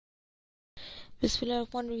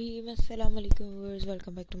बिस्मिल्लाहिर्रहमानिर्रहीम। अस्सलाम वालेकुम viewers,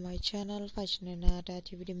 welcome back to my channel fashion and art. आज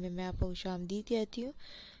की वीडियो में मैं आपको खुशामदीद कहती हूँ।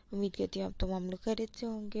 उम्मीद करती हूँ आप तमाम लोग खैरियत से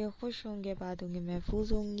होंगे, खुश होंगे, आबाद होंगे,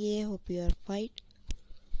 महफूज होंगे। Hope you are fight.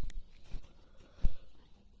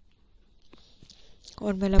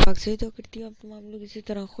 और मैं अल्लाह पाक से दुआ करती हूँ आप तमाम लोग इसी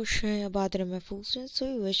तरह खुश हैं, आबाद रहें, महफूज रहें। सो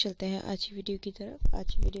व्यूअर्स, चलते हैं आज की वीडियो की तरफ।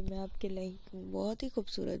 आज की वीडियो में आपके लिए बहुत ही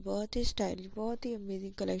खूबसूरत, बहुत ही स्टाइलिश, बहुत ही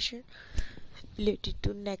amazing collection related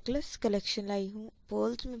to necklace collection लाई हूँ।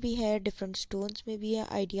 पर्ल्स में भी है, डिफरेंट स्टोन्स में भी है,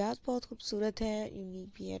 आइडियाज़ बहुत खूबसूरत है, यूनिक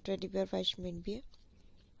भी है, टेडी बियर फैशन में भी है।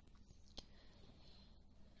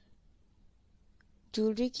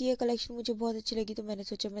 ज्वेलरी की ये कलेक्शन मुझे बहुत अच्छी लगी, तो मैंने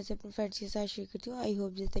सोचा मैं इसे अपने फ्रेंड्स के साथ शेयर करती हूँ। आई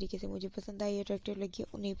होप जिस तरीके से मुझे पसंद आई, अट्रैक्टिव लगी,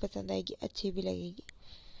 उन्हें पसंद आएगी, अच्छी भी लगेगी।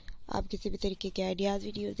 आप किसी भी तरीके के आइडियाज़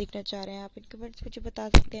वीडियोस देखना चाह रहे हैं, आप इन कमेंट्स मुझे बता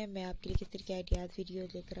सकते हैं। मैं आपके लिए किस तरह के आइडियाज़ वीडियो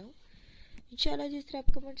लेकर आऊँ। इंशाल्लाह जिस तरह आप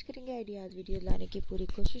कमेंट्स करेंगे, आइडियाज़ वीडियो लाने की पूरी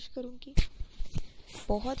कोशिश करूँगी।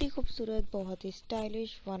 बहुत ही खूबसूरत, बहुत ही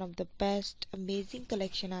stylish, one of the best amazing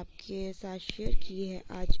collection आपके साथ शेयर की है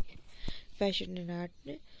आज फैशन एंड आर्ट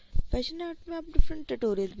ने। फैशन आर्ट में आप डिफरेंट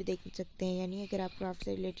ट्यूटोरियल भी देख सकते हैं, यानी अगर आप क्राफ्ट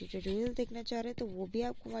से रिलेटेड ट्यूटोरियल देखना चाह रहे हैं तो वो भी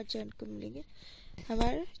आपको हमारे चैनल पर मिलेंगे।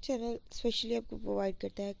 हमारा चैनल स्पेशली आपको प्रोवाइड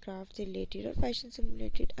करता है क्राफ्ट से रिलेटेड और फैशन से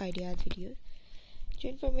रिलेटेड आइडियाज़ वीडियो, जो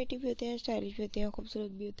इन्फॉर्मेटिव भी होते हैं, स्टाइलिश भी होते हैं,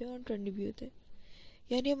 खूबसूरत भी होते हैं और ट्रेंडी भी होते हैं।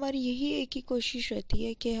 यानी हमारी यही एक ही कोशिश रहती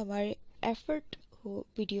है कि हमारे एफर्ट हो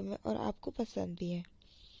वीडियो में और आपको पसंद भी है।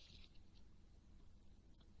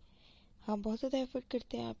 हम बहुत ज़्यादा एफर्ट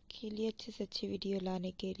करते हैं आपके लिए अच्छे से अच्छी वीडियो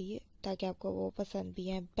लाने के लिए, ताकि आपको वो पसंद भी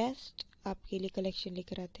है। बेस्ट आपके लिए कलेक्शन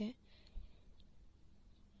लेकर आते हैं।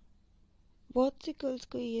 बहुत सी गर्ल्स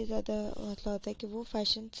को ये ज़्यादा मसला होता है कि वो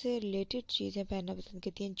फैशन से रिलेटेड चीज़ें पहनना पसंद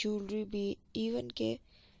करती हैं, ज्वेलरी भी, इवन के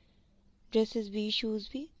ड्रेसेस भी, शूज़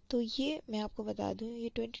भी। तो ये मैं आपको बता दूं, ये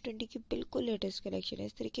 2020 की बिल्कुल लेटेस्ट कलेक्शन है।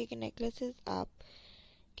 इस तरीके के नेकलेसेस आप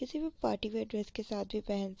किसी भी पार्टी वेयर ड्रेस के साथ भी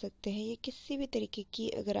पहन सकते हैं, या किसी भी तरीके की,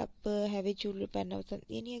 अगर आप हैवी ज्वेलरी पहनना पसंद,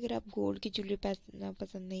 यानी अगर आप गोल्ड की ज्वेलरी पहनना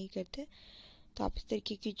पसंद नहीं करते तो आप इस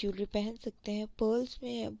तरीके की ज्वेलरी पहन सकते हैं। पर्ल्स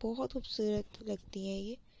में बहुत खूबसूरत लगती हैं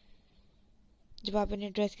ये, जब आप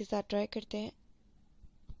इन्हें ड्रेस के साथ ट्राई करते हैं।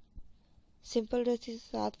 सिंपल ड्रेसेस के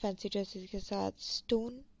साथ, फैंसी ड्रेसेस के साथ,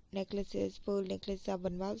 स्टोन नेकलेसेस, पर्ल नेकलेस आप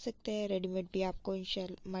बनवा सकते हैं। रेडीमेड भी आपको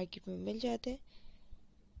इंशाल्लाह मार्केट में मिल जाते हैं।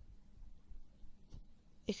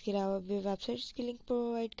 इसके अलावा भी वेबसाइट्स के लिंक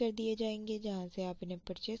प्रोवाइड कर दिए जाएंगे, जहां से आप इन्हें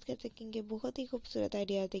परचेज कर सकेंगे। बहुत ही खूबसूरत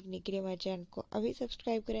आइडिया देखने के लिए हमारे चैनल को अभी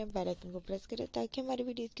सब्सक्राइब करें, बेल आइकन को प्रेस करें, ताकि हमारी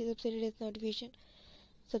वीडियोस की सबसे लेटेस्ट नोटिफिकेशन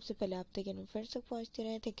सबसे पहले आप तक इन फ्रेंड्स तक पहुंचते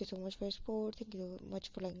रहे। Thank you so much for support, thank you so much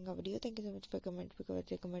for liking our video, thank you so much for comment, because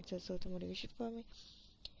your comments are so motivation for me.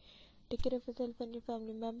 Take care of yourself and your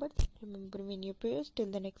family members. Remember me in your prayers. Till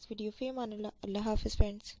the next video. Fi aman Allah. Allah Hafiz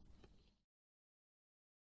friends.